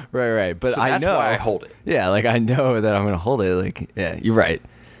ladder. Right. But so I know. That's why I hold it. Yeah, like I know that I'm gonna hold it. Like, yeah, you're right.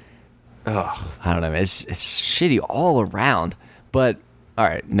 Ugh. I don't know, man. It's shitty all around. But all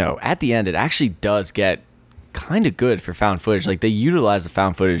right, no. At the end, it actually does get kind of good for found footage. Like they utilize the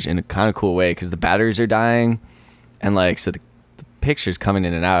found footage in a kind of cool way because the batteries are dying, and like so the pictures coming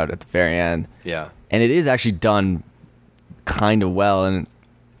in and out at the very end. Yeah. And it is actually done kind of well, and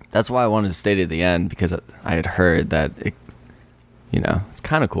that's why I wanted to stay to the end, because I had heard that it, it's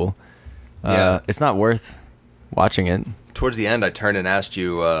kind of cool. Yeah. It's not worth watching it. Towards the end, I turned and asked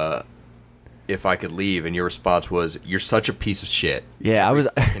you if I could leave, and your response was, "You're such a piece of shit." Yeah, I was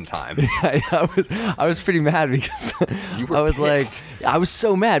in time. I was pretty mad because you were I was pissed. I was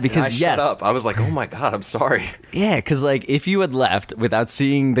so mad because Shut up. I was like, "Oh my god, I'm sorry." Yeah, because like if you had left without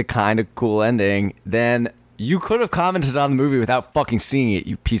seeing the kind of cool ending, then you could have commented on the movie without fucking seeing it,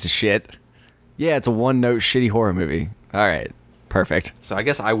 you piece of shit. Yeah, it's a one-note shitty horror movie. All right, perfect. So I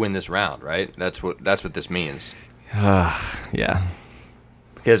guess I win this round, right? That's what this means. Yeah.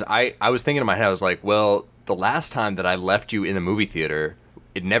 Because I was thinking in my head, I was like, well, the last time that I left you in a movie theater,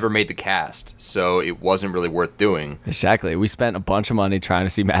 it never made the cast, so it wasn't really worth doing. Exactly. We spent a bunch of money trying to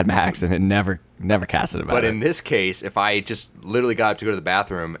see Mad Max, and it never casted about it. But in this case, if I just literally got up to go to the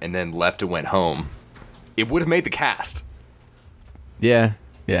bathroom and then left and went home, it would have made the cast. Yeah,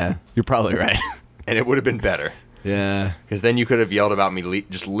 you're probably right. and it would have been better. Yeah. Because then you could have yelled about me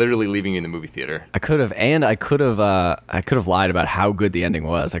just literally leaving you in the movie theater. I could have, and I could have lied about how good the ending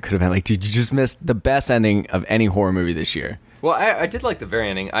was. I could have been like, "Dude, you just missed the best ending of any horror movie this year." Well, I did like the very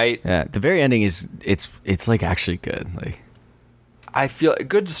ending. Yeah, the very ending is it's like actually good. Like, I feel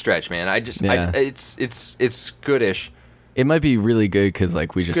good to stretch, man. It's goodish. it might be really good because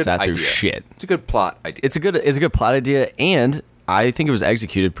like we just Good sat through idea. shit. It's a good plot idea. It's a good plot idea, and I think it was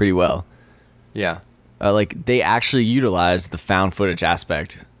executed pretty well. Yeah. Like they actually utilized the found footage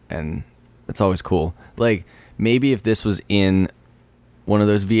aspect, and it's always cool. Like maybe if this was in one of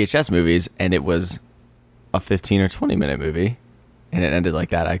those VHS movies and it was a 15 or 20 minute movie and it ended like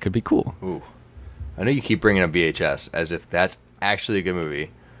that, I could be cool. Ooh. I know you keep bringing up VHS as if that's actually a good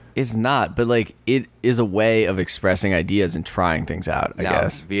movie. It's not, but like it is a way of expressing ideas and trying things out, I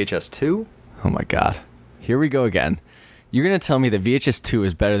guess. VHS 2? Oh my God. Here we go again. You're going to tell me that VHS 2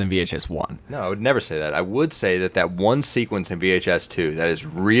 is better than VHS 1. No, I would never say that. I would say that one sequence in VHS 2 that is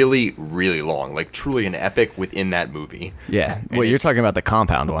really, really long, like truly an epic within that movie. Yeah. Well, you're talking about the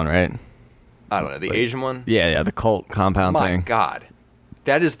compound one, right? I don't know, the Asian one? Yeah, the cult compound thing. My God.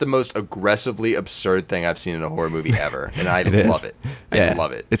 That is the most aggressively absurd thing I've seen in a horror movie ever, and I love it. I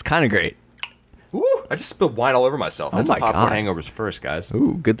love it. It's kind of great. Woo! I just spilled wine all over myself. That's my a popcorn God. hangovers first, guys.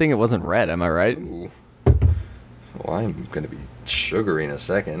 Ooh, good thing it wasn't red, am I right? Ooh. Well, I'm going to be sugary in a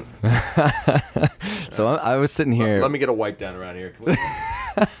second. So I was sitting here. Let me get a wipe down around here.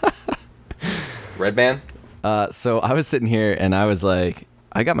 Red man? So I was sitting here and I was like,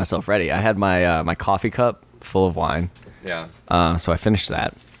 I got myself ready. I had my my coffee cup full of wine. Yeah. So I finished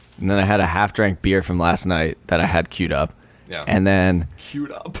that. And then I had a half-drank beer from last night that I had queued up. Yeah. And then,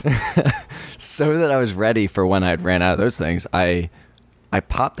 Queued up. so that I was ready for when I ran out of those things, I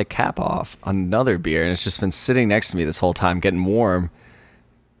popped the cap off on another beer, and it's just been sitting next to me this whole time, getting warm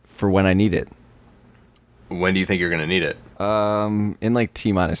for when I need it. When do you think you're going to need it? In like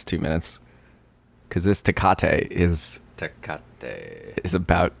T-minus 2 minutes. Because this Tecate is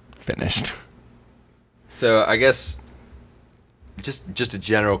about finished. So I guess just a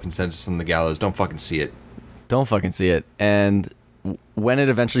general consensus on the Gallows. Don't fucking see it. Don't fucking see it. And when it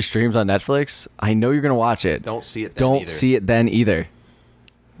eventually streams on Netflix, I know you're going to watch it. Don't see it then Don't either. see it then either.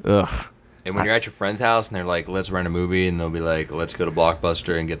 Ugh. And when you're at your friend's house and they're like, let's rent a movie, and they'll be like, let's go to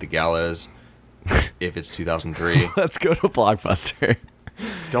Blockbuster and get the Gallows if it's 2003. Let's go to Blockbuster.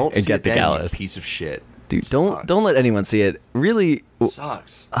 Don't and see get it the then, you Gallows. piece of shit. Dude, don't let anyone see it. Really,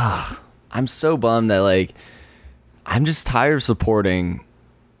 Sucks. I'm so bummed that like I'm just tired of supporting.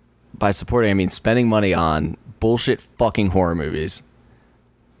 By supporting, I mean spending money on bullshit fucking horror movies.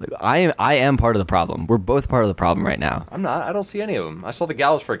 Like I am part of the problem. We're both part of the problem right now. I'm not. I don't see any of them. I saw the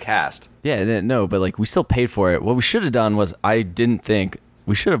Gallows for a cast. Yeah, no, but like we still paid for it. What we should have done was I didn't think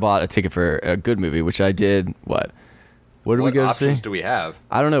we should have bought a ticket for a good movie, which I did. What did we go to see? What options do we have?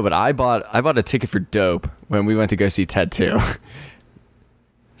 I don't know, but I bought a ticket for Dope when we went to go see Ted 2.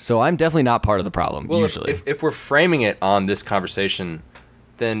 So I'm definitely not part of the problem, Well, usually. if we're framing it on this conversation,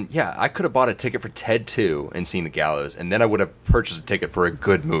 then yeah, I could have bought a ticket for Ted 2 and seen the Gallows, and then I would have purchased a ticket for a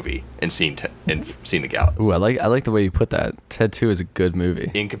good movie and seen the Gallows. Ooh, I like the way you put that. Ted 2 is a good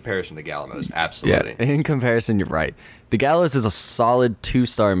movie. In comparison to Gallows, absolutely. Yeah, in comparison, you're right. The Gallows is a solid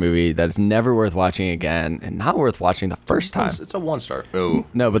 2-star movie that is never worth watching again, and not worth watching the first time. It's a 1-star. Oh,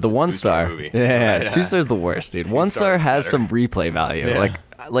 No, but the it's a 1-star. movie. Yeah, 2-star's the worst, dude. 1-star has better. some replay value. Yeah.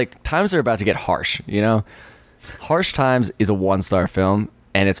 Like times are about to get harsh, you know? Harsh Times is a 1-star film,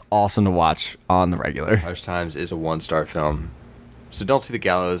 and it's awesome to watch on the regular. Harsh Times is a 1-star film. So don't see the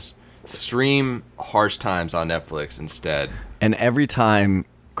Gallows. Stream Harsh Times on Netflix instead. And every time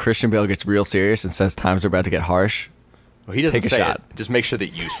Christian Bale gets real serious and says times are about to get harsh, Well, he doesn't take a say shot. it. Just make sure that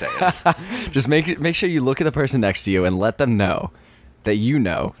you say it. Just make sure you look at the person next to you and let them know that you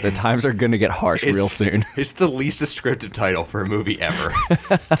know that times are going to get harsh real soon. It's the least descriptive title for a movie ever.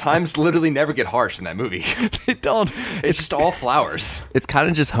 Times literally never get harsh in that movie. They don't. It's just all flowers. It's kind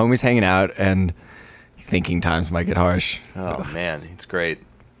of just homies hanging out and thinking times might get harsh. Oh man, it's great.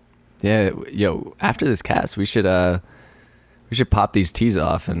 Yeah, yo, after this cast, we should pop these teas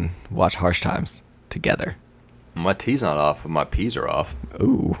off and watch Harsh Times together. My tea's not off, but my peas are off.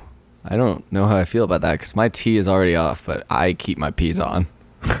 Ooh, I don't know how I feel about that because my tea is already off, but I keep my peas on.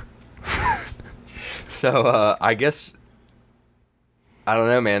 So I guess I don't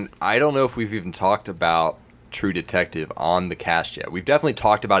know, man. I don't know if we've even talked about True Detective on the cast yet. We've definitely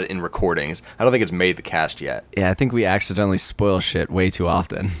talked about it in recordings. I don't think it's made the cast yet. Yeah, I think we accidentally spoil shit way too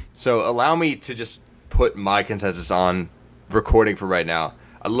often. So allow me to just put my consensus on recording for right now.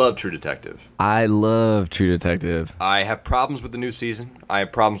 I love True Detective. I love True Detective. I have problems with the new season. I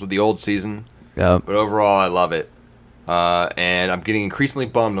have problems with the old season. Yep. But overall, I love it. And I'm getting increasingly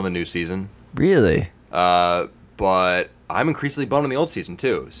bummed on the new season. Really? But I'm increasingly bummed on the old season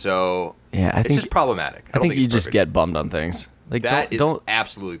too. So yeah, it's just problematic. I think you it's just perfect. get bummed on things. Like That is don't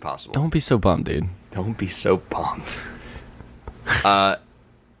absolutely possible. don't be so bummed, dude. Don't be so bummed.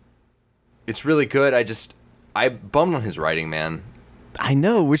 It's really good. I bummed on his writing, man. I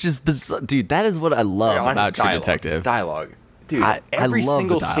know, which is bizarre. Dude, that is what I love On his about True dialogue, Detective. his dialogue. Dude, I every love the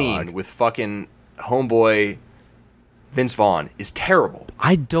single dialogue. scene with fucking homeboy Vince Vaughn is terrible.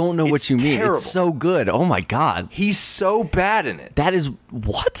 I don't know what It's you mean. terrible. It's so good. Oh my god. He's so bad in it. That is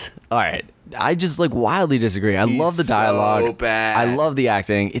what? All right. I just like wildly disagree. I He's love the dialogue. so bad. I love the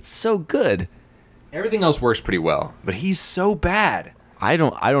acting. It's so good. Everything else works pretty well, but he's so bad. I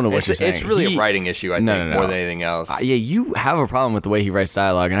don't know what you're saying. It's really a writing issue, I think, more than anything else. Yeah, you have a problem with the way he writes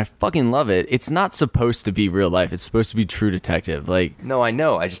dialogue, and I fucking love it. It's not supposed to be real life. It's supposed to be True Detective. Like, no, I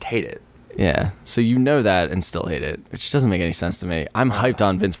know. I just hate it. yeah. So you know that and still hate it, which doesn't make any sense to me. I'm hyped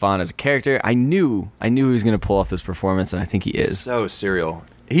on Vince Vaughn as a character. I knew he was going to pull off this performance, and I think he is. So serial.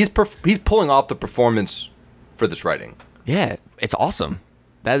 He's pulling off the performance for this writing. Yeah, it's awesome.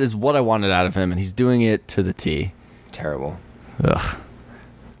 That is what I wanted out of him, and he's doing it to the T. Terrible. Ugh.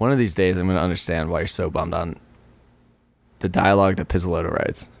 One of these days, I'm going to understand why you're so bummed on the dialogue that Pizzolatto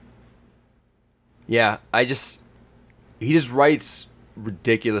writes. Yeah, he just writes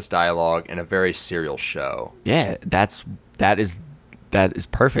ridiculous dialogue in a very serial show. Yeah, that is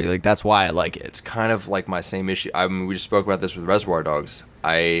perfect. Like, that's why I like it. It's kind of like my same issue. I mean, we just spoke about this with Reservoir Dogs.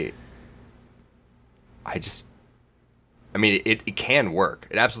 I mean, it can work.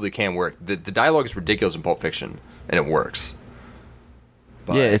 It absolutely can work. The dialogue is ridiculous in Pulp Fiction, and it works.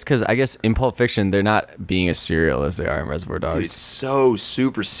 But, yeah, it's because I guess in Pulp Fiction, they're not being as serial as they are in Reservoir Dogs. dude, it's so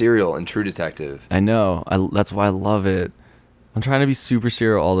super serial in True Detective. I know. That's why I love it. I'm trying to be super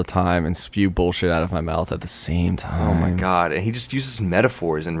serial all the time and spew bullshit out of my mouth at the same time. Oh my god! And he just uses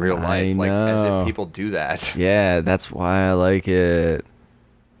metaphors in real life, like as if people do that. Yeah, that's why I like it.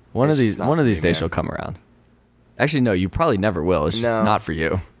 One of these days man. she'll come around. Actually, no, you probably never will. It's just not for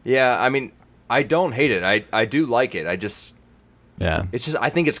you. Yeah, I mean, I don't hate it. I do like it. Yeah. It's just,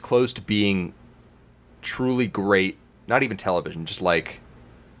 I think it's close to being truly great. Not even television, just like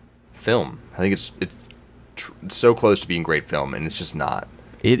film. I think it's so close to being great film, and it's just not.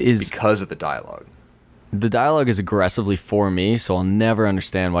 It is because of the dialogue. The dialogue is aggressively for me, so I'll never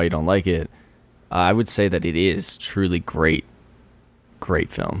understand why you don't like it. I would say that it is truly great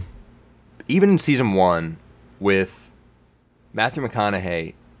film. Even in season 1 with Matthew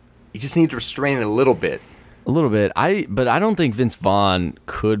McConaughey, you just need to restrain it a little bit. A little bit. But I don't think Vince Vaughn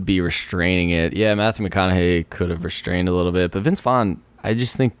could be restraining it. Yeah, Matthew McConaughey could have restrained a little bit, but Vince Vaughn, I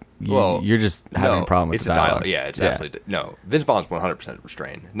just think you're just having a problem with the dialogue. Yeah, it's absolutely no. Vince Vaughn's 100%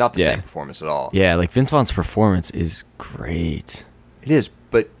 restrained. Not the same performance at all. Yeah, like Vince Vaughn's performance is great. It is,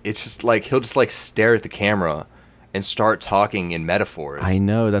 but it's just like he'll just like stare at the camera and start talking in metaphors. I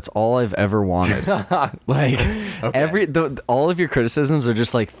know, that's all I've ever wanted. Like all of your criticisms are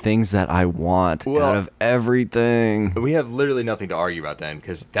just like things that I want out of everything. We have literally nothing to argue about then,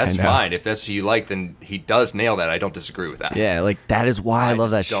 because that's fine. If that's what you like, then he does nail that. I don't disagree with that. Yeah, like that is why I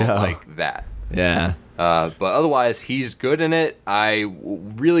love that show. I don't like that. Yeah. But otherwise, he's good in it. I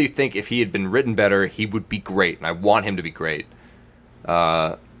really think if he had been written better, he would be great, and I want him to be great.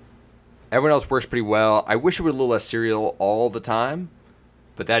 Everyone else works pretty well. I wish it were a little less serial all the time,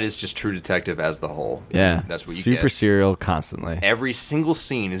 but that is just True Detective as the whole. Yeah, that's what you super get. serial constantly. Every single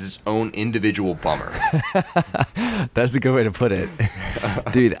scene is its own individual bummer. That's a good way to put it.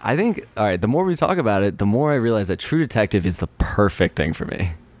 Dude, I think, all right, the more we talk about it, the more I realize that True Detective is the perfect thing for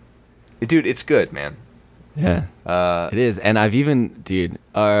me. Dude, it's good, man. Yeah, it is. And I've even,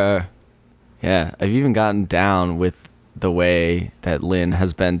 I've even gotten down with the way that Lynn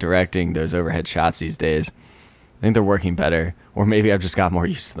has been directing those overhead shots these days. I think they're working better, or maybe I've just got more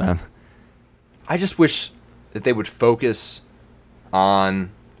used to them. I just wish that they would focus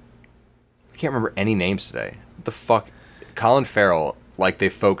on, I can't remember any names today. What the fuck? Colin Farrell, like they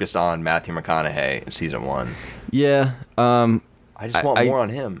focused on Matthew McConaughey in season 1. Yeah. I just want more on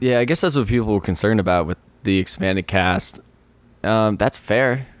him. Yeah, I guess that's what people were concerned about with the expanded cast. That's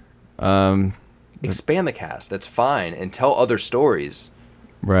fair. Expand the cast, that's fine, and tell other stories.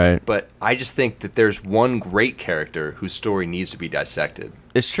 Right. But I just think that there's one great character whose story needs to be dissected.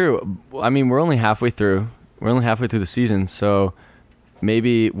 It's true. I mean, we're only halfway through. We're only halfway through the season, so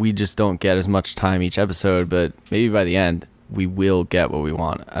maybe we just don't get as much time each episode, but maybe by the end, we will get what we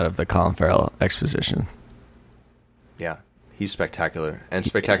want out of the Colin Farrell exposition. Yeah. He's spectacular and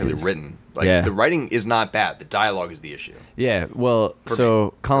spectacularly written. Like Yeah. the writing is not bad. The dialogue is the issue. Yeah, well,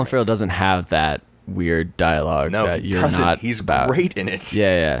 Colin Farrell doesn't have that weird dialogue No, that he you're doesn't. not He's about. great in it.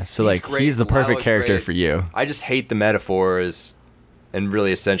 Yeah. So like great. he's the perfect Lalo's character great. for you. I just hate the metaphors and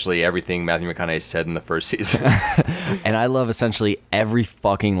really essentially everything Matthew McConaughey said in the first season. And I love essentially every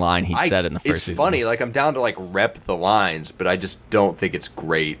fucking line he said in the first season. It's funny. Like I'm down to like rep the lines, but I just don't think it's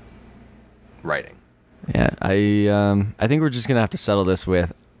great writing. Yeah, I think we're just gonna have to settle this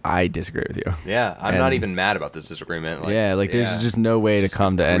with I disagree with you. Yeah, I'm not even mad about this disagreement. Like, there's just no way to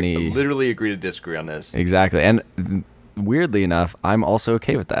come to any. Literally agree to disagree on this. Exactly, and weirdly enough, I'm also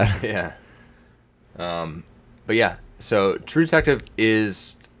okay with that. Yeah. But yeah, so True Detective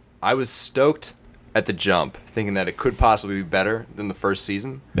is. I was stoked at the jump, thinking that it could possibly be better than the first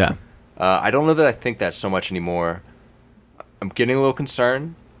season. Yeah. I don't know that I think that so much anymore. I'm getting a little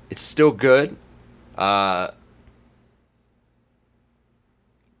concerned. It's still good. I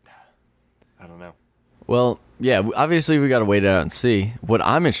don't know. Well, yeah, obviously we got to wait it out and see. What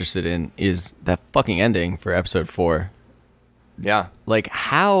I'm interested in is that fucking ending for episode 4. Yeah. Like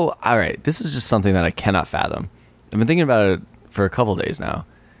how, all right, this is just something that I cannot fathom. I've been thinking about it for a couple days now.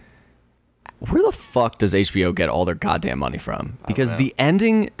 Where the fuck does HBO get all their goddamn money from? Because the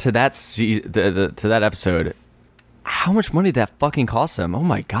ending to that to that episode, how much money did that fucking cost them? Oh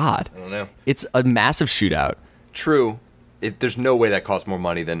my god. I don't know. It's a massive shootout. True. There's no way that costs more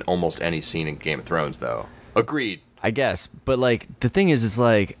money than almost any scene in Game of Thrones, though. Agreed. I guess. But, like, the thing is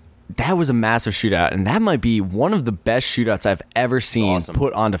like, that was a massive shootout, and that might be one of the best shootouts I've ever seen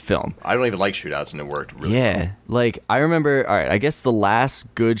put onto film. I don't even like shootouts, and it worked really well. Like, I remember, all right, I guess the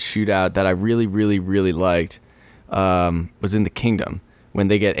last good shootout that I really, really, really liked was in The Kingdom, when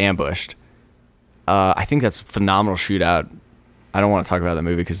they get ambushed. I think that's a phenomenal shootout. I don't want to talk about that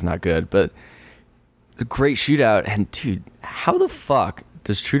movie because it's not good, but it's a great shootout. And dude, how the fuck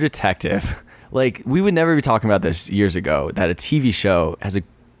does True Detective, like, we would never be talking about this years ago, that a TV show has a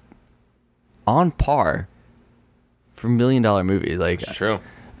on par for $1 million movie. Like, it's true.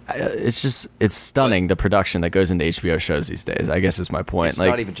 It's stunning, the production that goes into HBO shows these days, I guess is my point. It's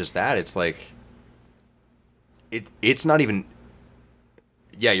like, not even just that. It's like it's not even.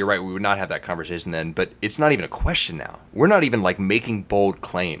 Yeah, you're right. We would not have that conversation then, but it's not even a question now. We're not even like making bold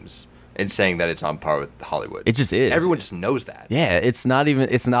claims and saying that it's on par with Hollywood. It just is. Everyone just knows that. Yeah, it's not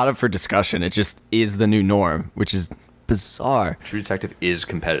up for discussion. It just is the new norm, which is bizarre. True Detective is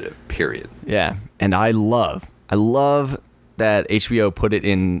competitive, period. Yeah, and I love that HBO put it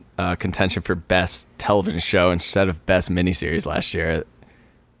in contention for best television show instead of best miniseries last year,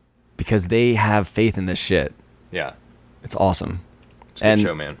 because they have faith in this shit. Yeah. It's awesome. It's a good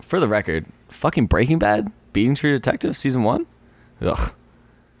show, man. For the record, fucking Breaking Bad beating True Detective season 1? Ugh.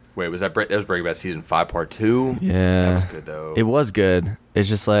 Wait, that was Breaking Bad season 5 part 2? Yeah. That was good, though. It was good. It's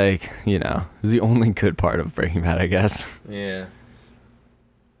just like, it was the only good part of Breaking Bad, I guess. Yeah.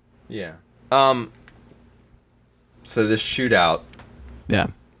 Yeah. So this shootout. Yeah.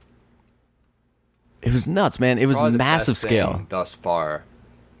 It was nuts, man. It was probably the massive best scale. thing thus far.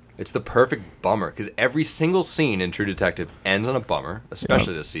 It's the perfect bummer, because every single scene in True Detective ends on a bummer,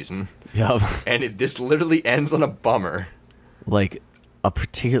 especially this season. Yup. And this literally ends on a bummer. Like, a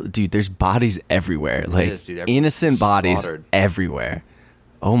particular... Dude, there's bodies everywhere. Like, dude, innocent bodies slaughtered. everywhere.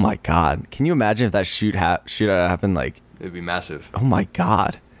 Oh, my God. Can you imagine if that shootout happened? Like, It would be massive. oh, my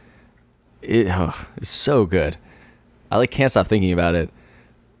God. It's so good. I, can't stop thinking about it.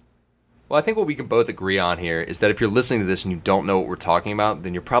 Well, I think what we can both agree on here is that if you're listening to this and you don't know what we're talking about,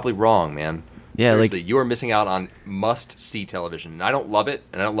 then you're probably wrong, man. Yeah, seriously, you are missing out on must-see television. And I don't love it,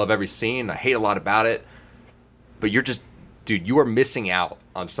 and I don't love every scene. I hate a lot about it. But you're just... Dude, you are missing out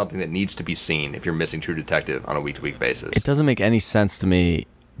on something that needs to be seen if you're missing True Detective on a week-to-week basis. It doesn't make any sense to me,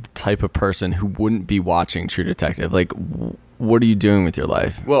 the type of person who wouldn't be watching True Detective. Like, what are you doing with your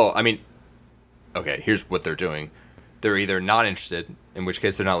life? Well, I mean... Okay, here's what they're doing. They're either not interested, in which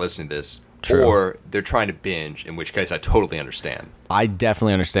case they're not listening to this, True. Or they're trying to binge, in which case I totally understand. I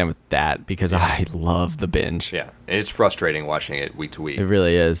definitely understand with that, because I love the binge. Yeah, and it's frustrating watching it week to week. It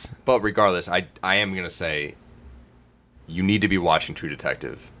really is. But regardless, I am going to say you need to be watching True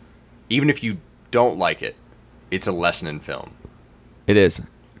Detective. Even if you don't like it, it's a lesson in film. It is,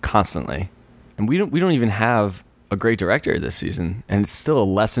 constantly. And we don't even have a great director this season, and it's still a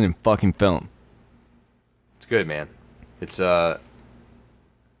lesson in fucking film. It's good, man. It's as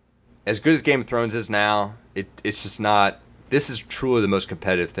good as Game of Thrones is now. It's just not. This is truly the most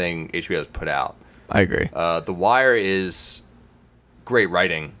competitive thing HBO has put out. I agree. The Wire is great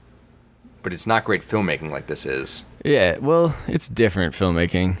writing, but it's not great filmmaking like this is. Yeah, well, it's different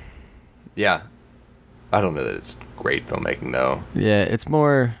filmmaking. Yeah. I don't know that it's great filmmaking though. Yeah, it's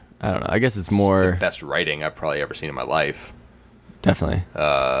more. I don't know. I guess it's It's more. the best writing I've probably ever seen in my life. Definitely.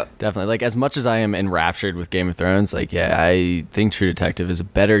 Definitely. Like, as much as I am enraptured with Game of Thrones, like, yeah, I think True Detective is a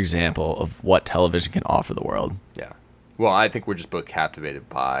better example of what television can offer the world. Yeah. Well, I think we're just both captivated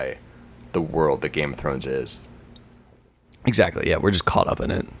by the world that Game of Thrones is. Exactly. Yeah, we're just caught up in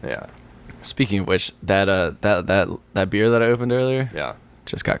it. Yeah. Speaking of which, that beer that I opened earlier, Yeah.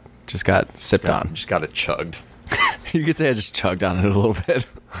 just got sipped on. Just got it chugged. You could say I just chugged on it a little bit.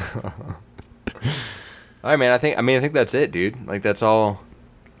 All right, man. I think that's it, dude. Like, that's all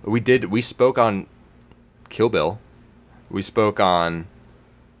we did. We spoke on Kill Bill. We spoke on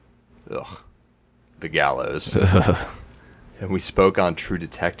the Gallows. And we spoke on True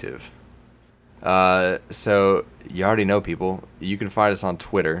Detective. So you already know, people. You can find us on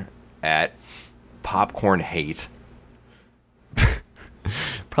Twitter at Popcorn Hate.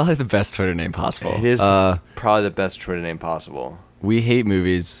 Probably the best Twitter name possible. It is probably the best Twitter name possible. We hate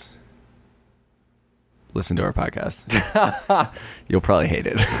movies. Listen to our podcast. You'll probably hate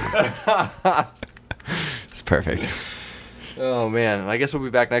it. It's perfect. Oh man, I guess we'll be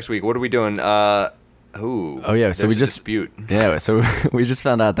back next week. What are we doing? Oh yeah, so we just dispute. Yeah, so we just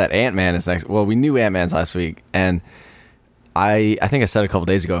found out that Ant-Man is next. Well, we knew Ant-Man's last week, and I think I said a couple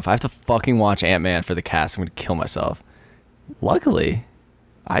days ago, if I have to fucking watch Ant-Man for the cast, I'm gonna kill myself. Luckily,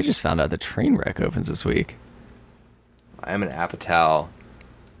 I just found out that Trainwreck opens this week. I am an Apatow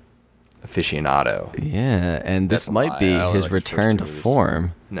aficionado. Yeah, and this might be I only his like the first return two to movies.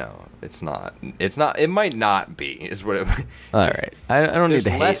 form. No, it's not. It's not. It might not be. Is what it. All right, I don't need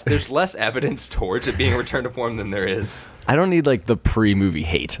to hate. There's less evidence towards it being a return to form than there is. I don't need like the pre-movie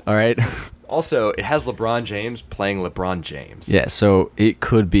hate. All right. Also, it has LeBron James playing LeBron James. Yeah, so it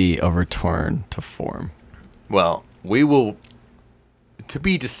could be a return to form. Well, we will. To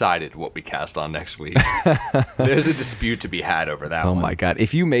be decided what we cast on next week. There's a dispute to be had over that one. Oh my god!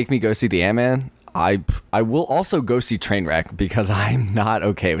 If you make me go see the Ant-Man, I will also go see Trainwreck because I'm not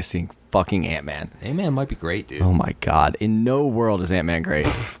okay with seeing fucking Ant-Man. Ant-Man might be great, dude. Oh my god! In no world is Ant-Man great.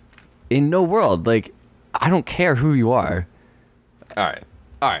 In no world, like, I don't care who you are. All right.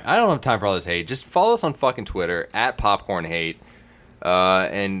 I don't have time for all this hate. Just follow us on fucking Twitter at Popcorn Hate.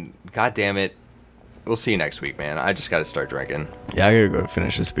 And god damn it, we'll see you next week, man. I just got to start drinking. Yeah, I gotta go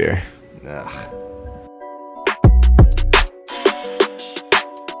finish this beer. Ugh.